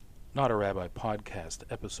Not a Rabbi Podcast,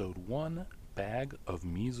 Episode 1, Bag of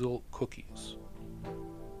Measle Cookies.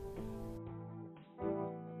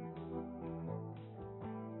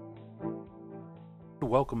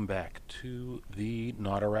 Welcome back to the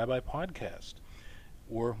Not a Rabbi Podcast.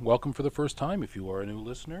 Or welcome for the first time if you are a new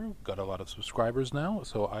listener. Got a lot of subscribers now,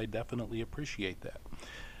 so I definitely appreciate that.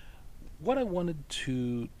 What I wanted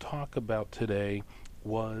to talk about today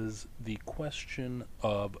was the question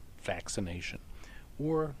of vaccination,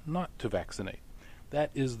 or not to vaccinate. That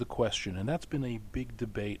is the question, and that's been a big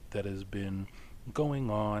debate that has been going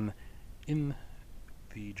on in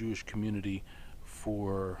the Jewish community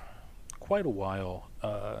for quite a while.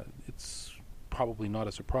 It's probably not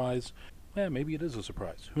a surprise. Maybe it is a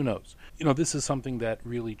surprise. Who knows? This is something that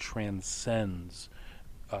really transcends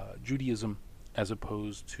Judaism as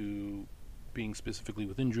opposed to being specifically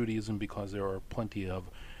within Judaism, because there are plenty of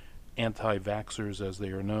anti-vaxxers, as they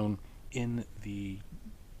are known, in the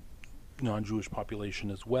non-Jewish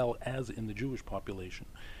population as well as in the Jewish population.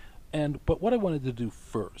 But what I wanted to do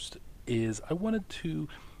first is I wanted to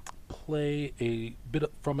play a bit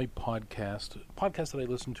from a podcast that I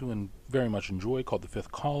listen to and very much enjoy, called The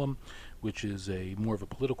Fifth Column, which is a more of a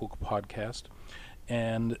political podcast.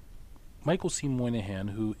 And Michael C. Moynihan,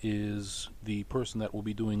 who is the person that will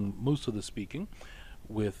be doing most of the speaking,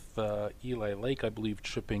 with Eli Lake, I believe,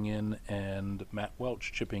 chipping in, and Matt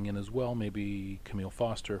Welch chipping in as well, maybe Camille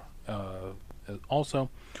Foster also.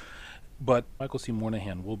 But Michael C.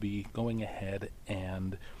 Moynihan will be going ahead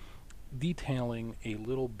and detailing a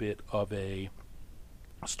little bit of a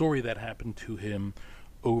story that happened to him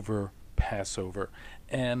over Passover.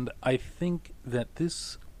 And I think that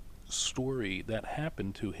this story that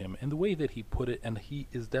happened to him, and the way that he put it, and he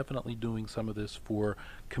is definitely doing some of this for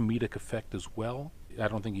comedic effect as well. I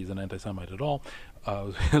don't think he's an anti-Semite at all. I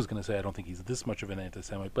was going to say I don't think he's this much of an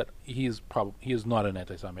anti-Semite, but he is not an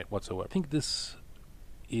anti-Semite whatsoever. I think this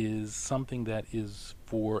is something that is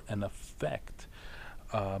for an effect,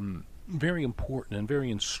 very important and very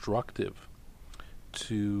instructive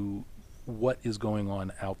to what is going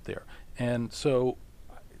on out there. And so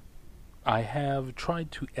I have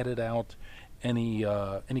tried to edit out any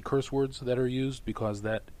curse words that are used, because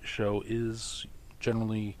that show is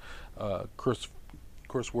generally curse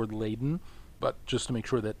word laden. But just to make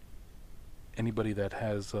sure that anybody that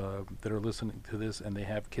has that are listening to this and they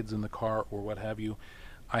have kids in the car or what have you,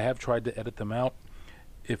 I have tried to edit them out.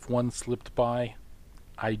 If one slipped by,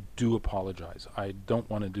 I do apologize. I don't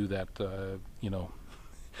want to do that. Don't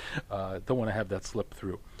want to have that slip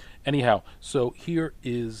through. Anyhow, so here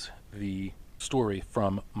is the story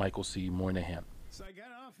from Michael C. Moynihan. So I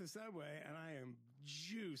got off the subway and I am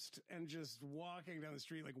juiced and just walking down the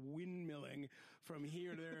street, like windmilling from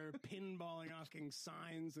here to there, pinballing, asking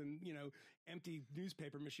signs and, empty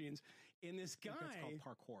newspaper machines. And this guy, that's called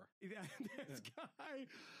parkour. This guy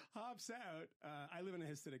hops out. I live in a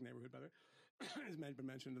Hasidic neighborhood, by the way. Has been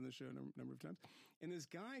mentioned in the show a number of times. And this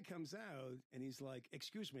guy comes out and he's like,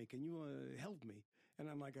 "Excuse me, can you help me?" And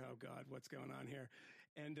I'm like, "Oh God, what's going on here?"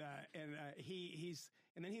 And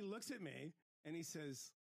then he looks at me and he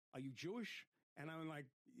says, "Are you Jewish?" And I'm like,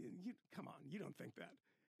 "Come on, you don't think that?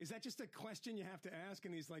 Is that just a question you have to ask?"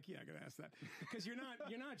 And he's like, "Yeah, I got to ask that because you're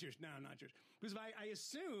not Jewish." No, I'm not Jewish. Because I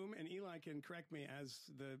assume, and Eli can correct me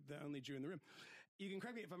as the only Jew in the room. You can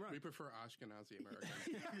correct me if I'm wrong. We prefer Ashkenazi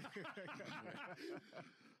American.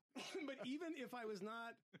 But even if I was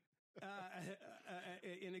not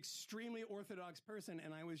an extremely Orthodox person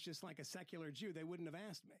and I was just like a secular Jew, they wouldn't have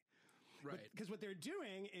asked me. Right. Because what they're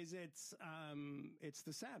doing is it's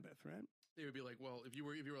the Sabbath, right? They would be like, well, if you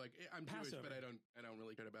were like, I'm Passover. Jewish, but I don't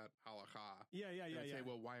really care about halakha. Yeah. Say,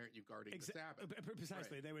 well, why aren't you guarding the Sabbath?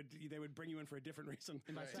 Precisely. Right. They would bring you in for a different reason.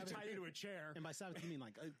 And by Sabbath, tie you to a chair. And by Sabbath, you mean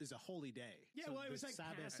like it's a holy day. Yeah, so well, it was like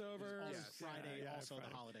Sabbath, Passover, Friday, also Friday.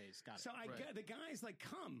 The holidays. Got it. So the guy's like,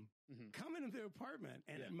 come into the apartment,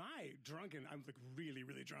 and my drunken, I'm like really,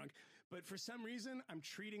 really drunk. But for some reason, I'm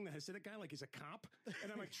treating the Hasidic guy like he's a cop,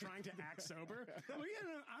 and I'm like trying to act sober. I'm like,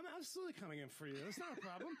 no, I'm absolutely coming in for you. It's not a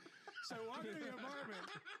problem. So I walk into the apartment,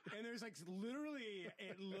 and there's like literally,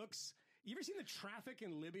 it looks. You ever seen the traffic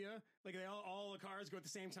in Libya? Like all the cars go at the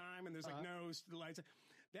same time, and there's like no lights.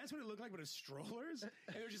 That's what it looked like, but it's strollers,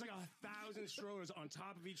 and there's just like 1,000 strollers on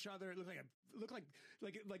top of each other. It looked like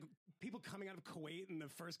people coming out of Kuwait in the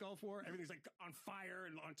first Gulf War. Everything's like on fire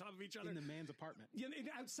and on top of each other. In the man's apartment. Yeah,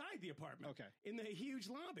 outside the apartment. Okay. In the huge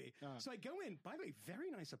lobby. So I go in. By the way, very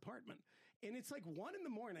nice apartment. And it's like 1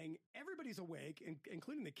 a.m. Everybody's awake,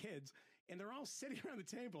 including the kids, and they're all sitting around the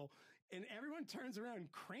table. And everyone turns around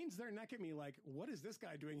and cranes their neck at me like, "What is this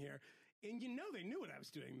guy doing here?" And they knew what I was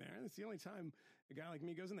doing there. It's the only time A guy like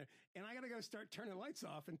me goes in there, and I got to go start turning lights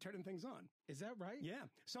off and turning things on. Is that right? Yeah.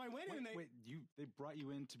 So I went in and they brought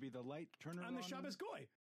you in to be the light turner? I'm the Shabbos Goy.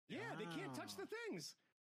 Yeah, they can't touch the things.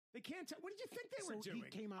 They can't. What did you think they were doing?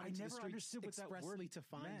 He came out I into the never street understood what that word expressly to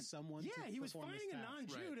find meant. someone. Yeah, to he was perform this finding a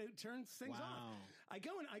task. non-Jew Right. to turn things Wow. off. I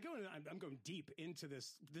go in. I'm going deep into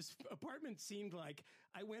this. This apartment seemed like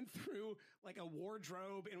I went through like a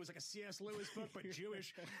wardrobe, and it was like a C.S. Lewis book, but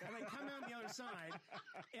Jewish. And I come out on the other side,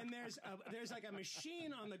 and there's like a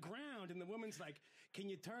machine on the ground, and the woman's like, "Can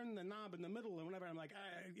you turn the knob in the middle?" And whatever. I'm like,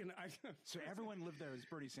 So everyone lived there as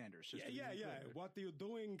Bernie Sanders. Just to be yeah. clear. What are you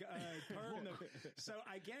doing? Turn the. So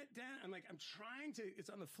I get down. I'm like, I'm trying to. It's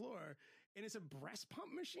on the floor, and it's a breast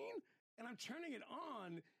pump machine, and I'm turning it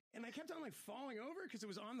on. And I kept on like falling over because it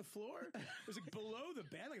was on the floor. It was like below the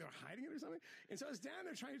bed, like they were hiding it or something. And so I was down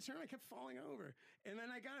there trying to turn. I kept falling over. And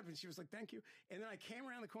then I got up and she was like, "Thank you." And then I came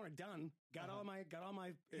around the corner, done, got all my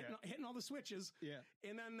hitting all the switches. Yeah.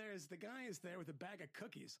 And then there's the guy is there with a bag of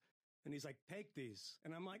cookies. And he's like, "Take these."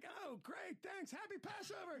 And I'm like, "Oh, great, thanks, happy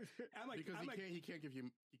Passover." I'm like, Because he can't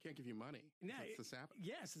give you money. No, It's the Sabbath.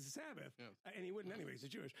 Yes, it's the Sabbath. Yeah. And he wouldn't anyway. He's a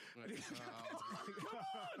Jewish. Right. Come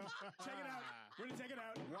on. Check it out. We're going to take it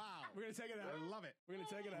out. Wow. We're going to take it out. I love it. We're going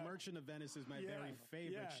to take it out. Merchant of Venice is my very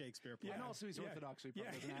favorite Shakespeare play. And also he's Orthodox, so he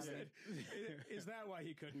probably doesn't have it. Is that why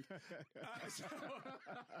he couldn't? So,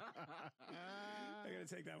 I got to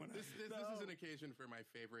take that one out. This is an occasion for my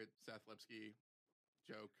favorite Seth Lipsky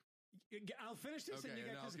joke. I'll finish this, Okay, and you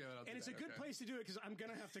and guys, I'll do and it's that, a good okay. place to do it because I'm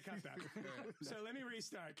gonna have to cut that. So let me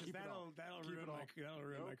restart because that'll ruin my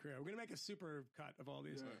career. We're gonna make a super cut of all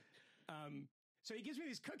these. Yeah. So he gives me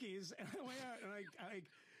these cookies, and I lay out, and I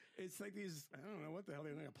it's like these, I don't know what the hell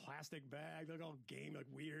they're like, a plastic bag, they look all game, like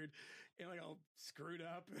weird, and like all screwed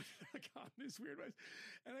up, like on this weird ways.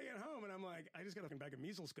 And I get home, and I'm like, I just got a bag of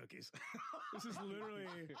measles cookies. This is literally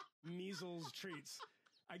measles treats.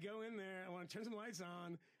 I go in there, I want to turn some lights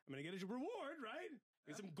on. I'm going to get a reward, right?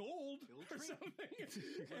 Get some gold or something. And,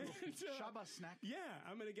 Shabbos snack. Yeah,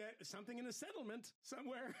 I'm going to get something in a settlement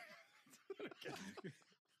somewhere.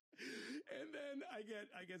 And then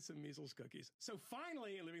I get some measles cookies. So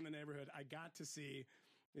finally, living in the neighborhood, I got to see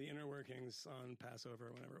the inner workings on Passover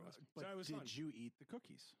or whenever it was. But so it was did fun. you eat the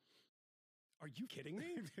cookies? Are you kidding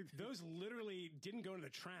me? Those literally didn't go into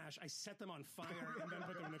the trash. I set them on fire and then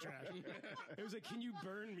put them in the trash. It was like, "Can you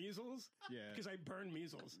burn measles?" Yeah. Because I burned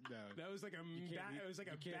measles. No. That was like it was like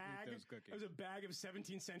a bag. Those cookies. It was a bag of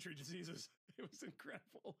 17th century diseases. It was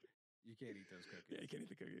incredible. You can't eat those cookies. Yeah, you can't eat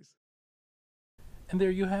the cookies. And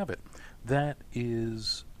there you have it. That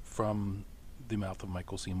is from the mouth of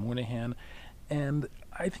Michael C. Moynihan. And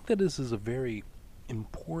I think that this is a very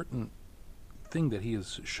important thing that he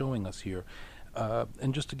is showing us here.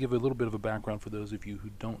 And just to give a little bit of a background for those of you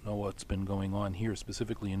who don't know what's been going on here,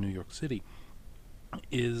 specifically in New York City,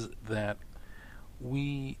 is that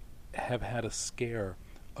we have had a scare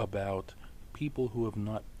about people who have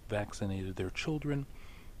not vaccinated their children,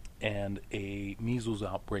 and a measles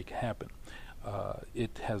outbreak happened.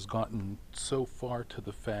 It has gotten so far to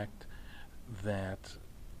the fact that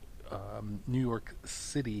New York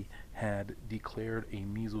City had declared a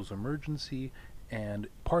measles emergency, and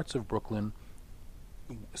parts of Brooklyn,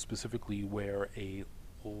 specifically where a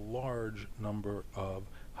large number of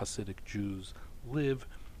Hasidic Jews live,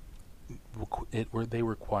 where they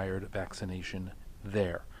required vaccination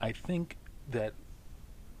there. I think that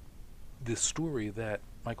the story that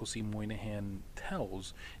Michael C. Moynihan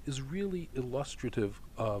tells is really illustrative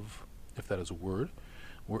of, if that is a word,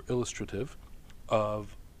 or illustrative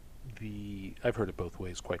of I've heard it both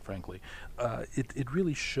ways, quite frankly. It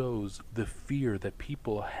really shows the fear that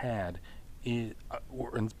people had, and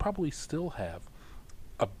probably still have,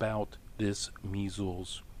 about this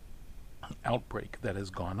measles outbreak that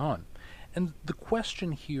has gone on. And the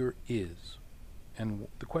question here is, and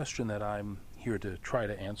the question that I'm here to try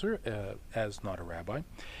to answer, as not a rabbi,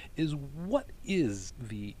 is what is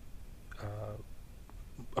the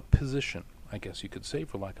a position, I guess you could say,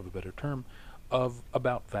 for lack of a better term,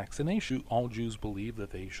 about vaccination. All Jews believe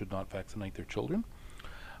that they should not vaccinate their children.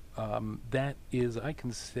 That is, I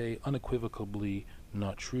can say, unequivocally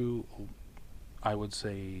not true. I would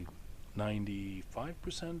say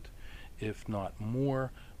 95%, if not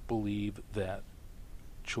more, believe that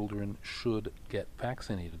children should get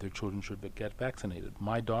vaccinated. Their children should get vaccinated.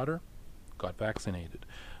 My daughter got vaccinated.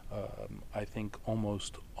 I think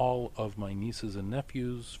almost all of my nieces and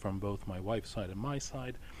nephews from both my wife's side and my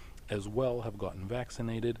side as well have gotten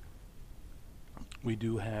vaccinated. We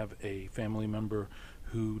do have a family member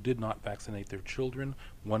who did not vaccinate their children.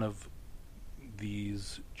 One of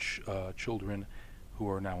these children who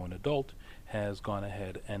are now an adult, has gone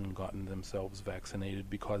ahead and gotten themselves vaccinated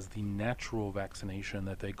because the natural vaccination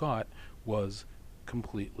that they got was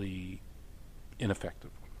completely ineffective.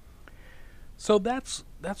 So that's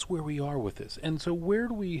where we are with this. And so where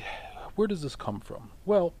does this come from?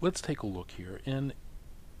 Well, let's take a look here. And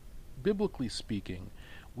biblically speaking,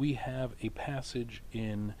 we have a passage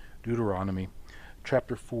in Deuteronomy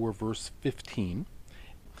chapter 4 verse 15.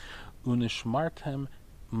 Unishmartem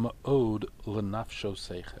ma'od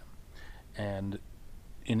lenafshosechem. And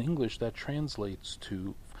in English that translates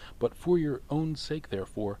to, but for your own sake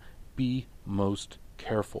therefore be most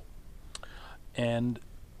careful. And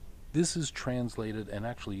this is translated, and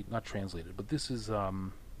actually not translated, but this is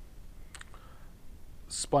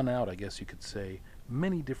spun out, I guess you could say,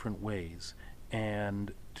 many different ways,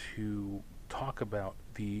 and to talk about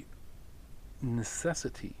the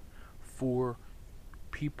necessity for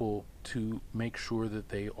people to make sure that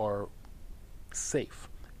they are safe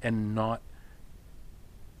and not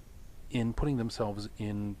in putting themselves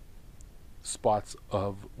in spots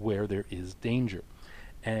of where there is danger.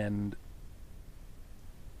 And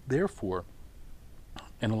therefore,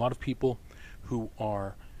 and a lot of people who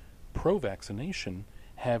are pro-vaccination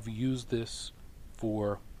have used this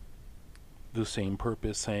for the same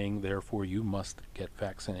purpose, saying, therefore, you must get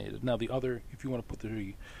vaccinated. Now, if you want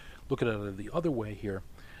to look at it the other way here,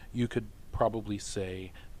 you could probably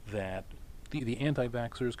say that the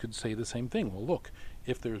anti-vaxxers could say the same thing. Well, look,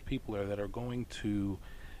 if there's people there that are going to,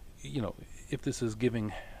 if this is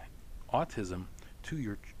giving autism to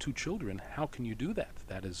your two children, how can you do that?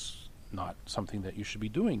 That is not something that you should be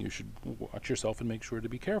doing. You should watch yourself and make sure to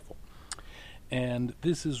be careful. And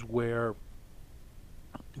this is where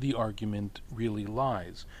the argument really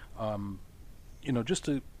lies. Just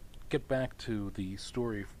to get back to the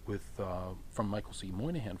story from Michael C.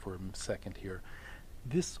 Moynihan for a second here,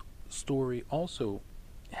 this story also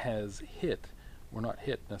has not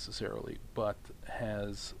hit necessarily, but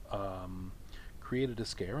has created a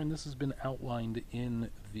scare, and this has been outlined in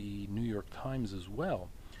the New York Times as well,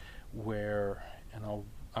 where, and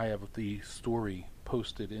I have the story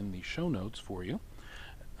posted in the show notes for you,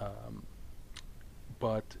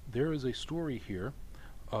 but there is a story here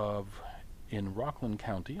in Rockland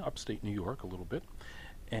County, upstate New York a little bit,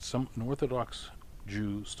 and an Orthodox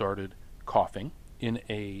Jew started coughing in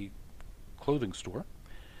a clothing store.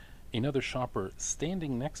 Another shopper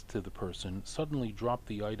standing next to the person suddenly dropped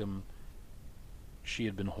the item she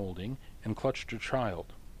had been holding and clutched her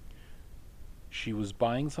child. She was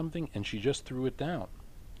buying something and she just threw it down.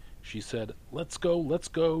 She said, let's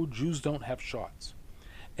go, Jews don't have shots.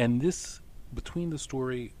 And this, between the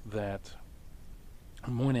story that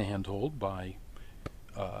Moynihan told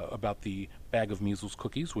about the bag of measles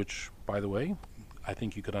cookies, which, by the way, I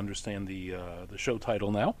think you could understand the show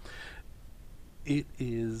title now. It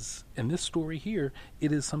is, and this story here,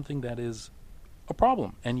 it is something that is a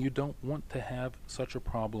problem, and you don't want to have such a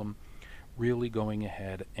problem really going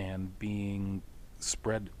ahead and being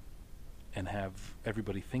spread and have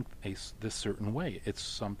everybody think this certain way. It's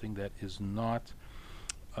something that is not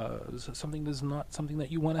something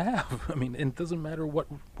that you want to have. I mean, it doesn't matter what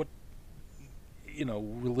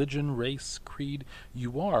religion, race, creed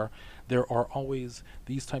you are. There are always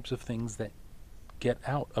these types of things that get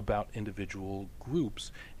out about individual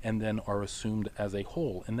groups and then are assumed as a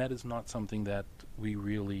whole, and that is not something that we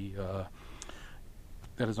really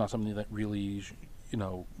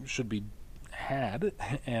should be had,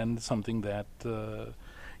 and something that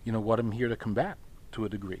what I'm here to combat to a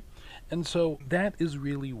degree. And so that is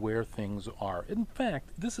really where things are. In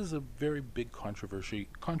fact, this is a very big controversy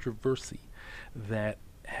that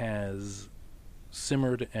has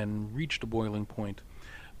simmered and reached a boiling point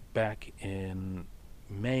back in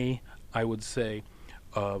May, I would say,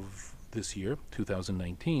 of this year,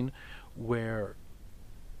 2019, where,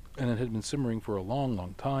 and it had been simmering for a long,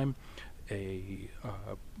 long time, a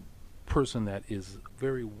person that is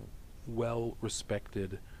very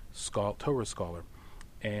well-respected Torah scholar,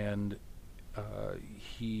 and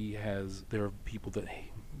there are people that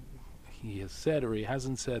he has said or he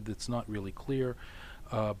hasn't said that's not really clear,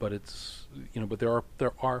 but it's but there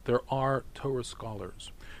are Torah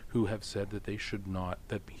scholars who have said that they should not,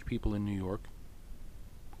 that people in New York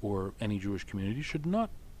or any Jewish community should not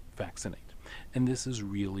vaccinate, and this is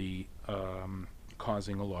really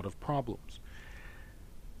causing a lot of problems.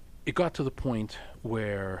 It got to the point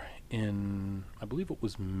where in, I believe it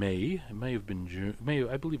was May, it may have been June,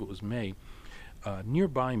 I believe it was May,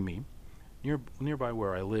 nearby me, nearby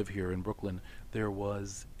where I live here in Brooklyn, there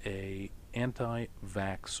was a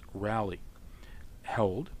anti-vax rally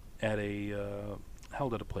held at a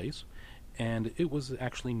place, and it was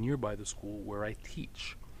actually nearby the school where I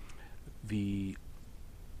teach. The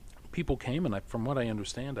people came, and from what I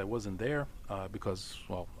understand, I wasn't there because,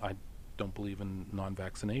 well, I don't believe in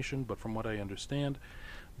non-vaccination, but from what I understand,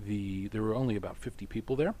 there were only about 50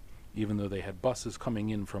 people there, even though they had buses coming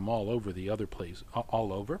in from all over the other place,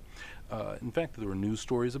 all over. In fact, there were news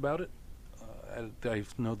stories about it. I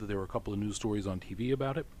know that there were a couple of news stories on TV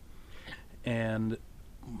about it. And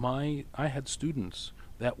I had students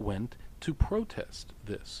that went to protest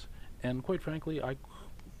this. And quite frankly,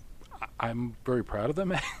 I'm very proud of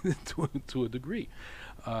them to a degree.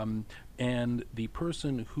 And the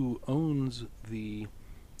person who owns the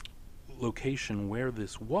location where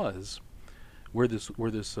this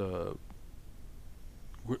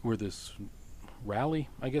rally,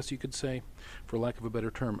 I guess you could say, for lack of a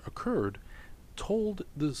better term, occurred, told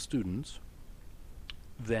the students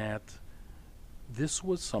that this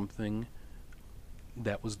was something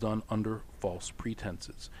that was done under false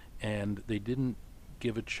pretenses, and they didn't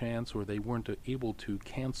give a chance, or they weren't able to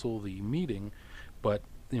cancel the meeting. But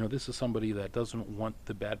this is somebody that doesn't want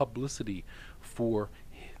the bad publicity for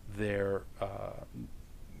their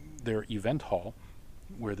event hall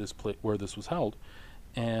where this was held,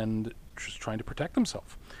 and just trying to protect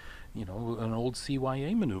himself. An old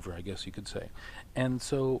CYA maneuver, I guess you could say. And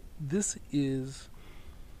so this is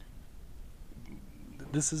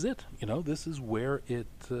it. This is where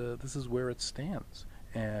it stands.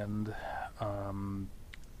 And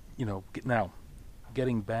now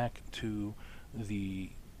getting back to the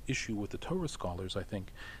issue with the Torah scholars, I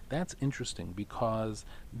think that's interesting because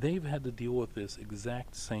they've had to deal with this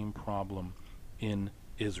exact same problem in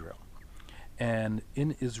Israel. And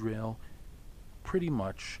in Israel, pretty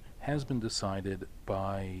much has been decided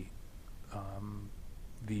by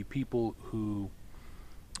the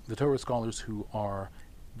Torah scholars who are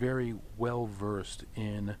very well versed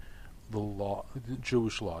in the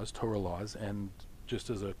Jewish laws, Torah laws. And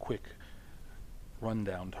just as a quick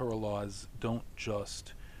rundown, Torah laws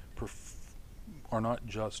are not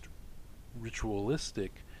just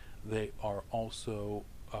ritualistic; they are also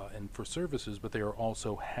and for services, but they are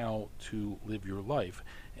also how to live your life.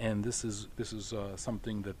 And this is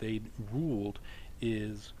something that they ruled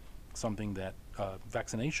is something that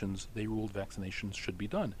vaccinations should be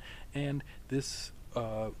done. And this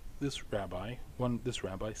rabbi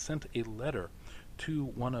sent a letter to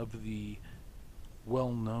one of the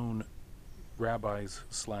well-known rabbis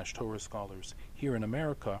 / Torah scholars here in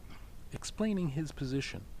America, explaining his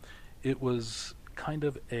position. It was kind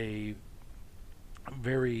of a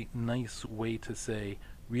very nice way to say,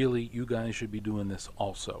 really, you guys should be doing this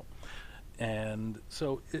also. And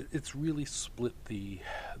so it's really split the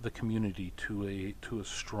community to a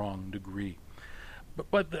strong degree.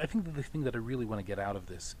 But I think that the thing that I really want to get out of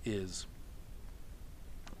this is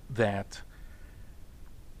that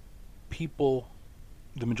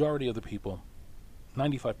the majority of the people,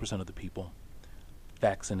 95% of the people,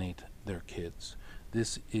 vaccinate their kids.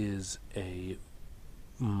 This is a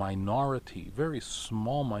minority, very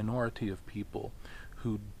small minority of people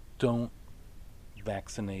who don't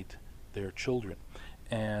vaccinate their children.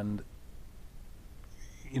 And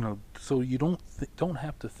so you don't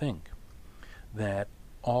have to think that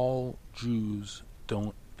all Jews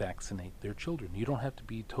don't vaccinate their children. You don't have to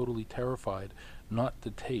be totally terrified not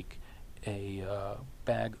to take a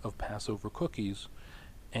bag of Passover cookies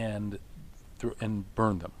and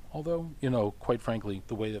burn them. Although, quite frankly,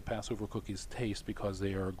 the way that Passover cookies taste, because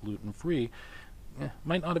they are gluten-free,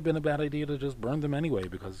 might not have been a bad idea to just burn them anyway,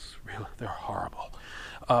 because really they're horrible.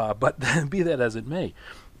 But be that as it may,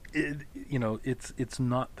 it's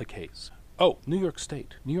not the case. Oh, New York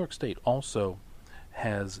State also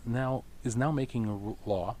is now making a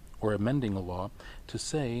law, or amending a law, to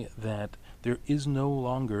say that there is no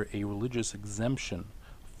longer a religious exemption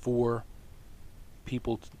for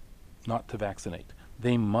people not to vaccinate.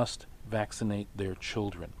 They must vaccinate their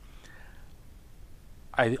children.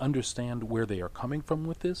 I understand where they are coming from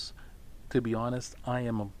with this. To be honest, I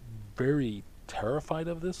am very terrified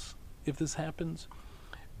of this if this happens,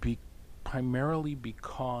 primarily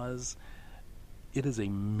because it is a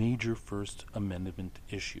major First Amendment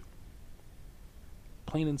issue.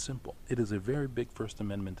 Plain and simple. It is a very big First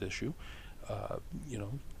Amendment issue.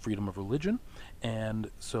 Freedom of religion,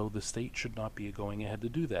 and so the state should not be going ahead to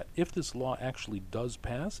do that. If this law actually does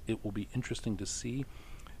pass, it will be interesting to see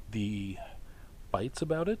the bites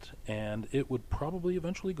about it, and it would probably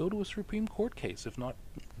eventually go to a Supreme Court case, if not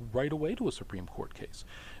right away to a Supreme Court case,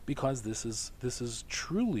 because this is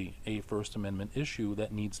truly a First Amendment issue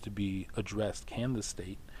that needs to be addressed. Can the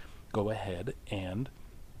state go ahead and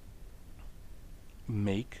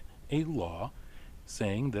make a law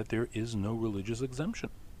saying that there is no religious exemption.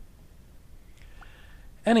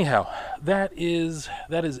 Anyhow, that is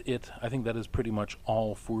it. I think that is pretty much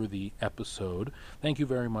all for the episode. Thank you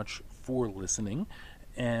very much for listening,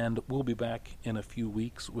 and we'll be back in a few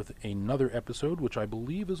weeks with another episode, which I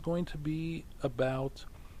believe is going to be about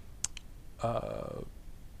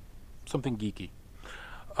something geeky,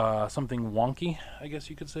 something wonky, I guess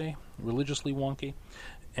you could say, religiously wonky,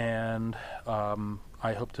 and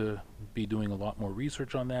I hope to be doing a lot more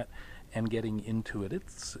research on that and getting into it.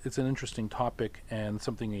 It's an interesting topic and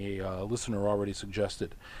something a listener already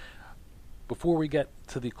suggested. Before we get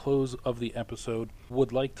to the close of the episode,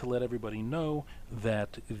 would like to let everybody know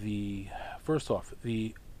that the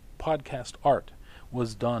podcast art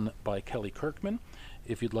was done by Kelly Kirkman.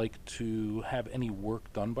 If you'd like to have any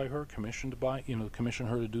work done by her, commission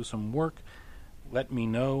her to do some work, let me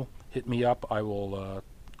know. Hit me up. I will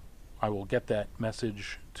get that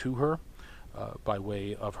message to her by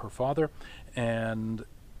way of her father. And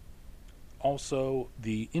also,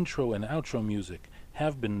 the intro and outro music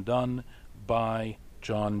have been done by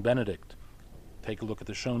John Benedict. Take a look at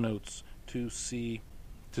the show notes to see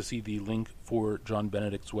the link for John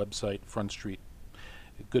Benedict's website, Front Street.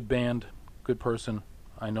 Good band, good person.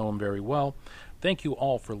 I know him very well. Thank you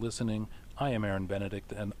all for listening. I am Aaron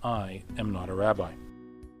Benedict, and I am not a rabbi.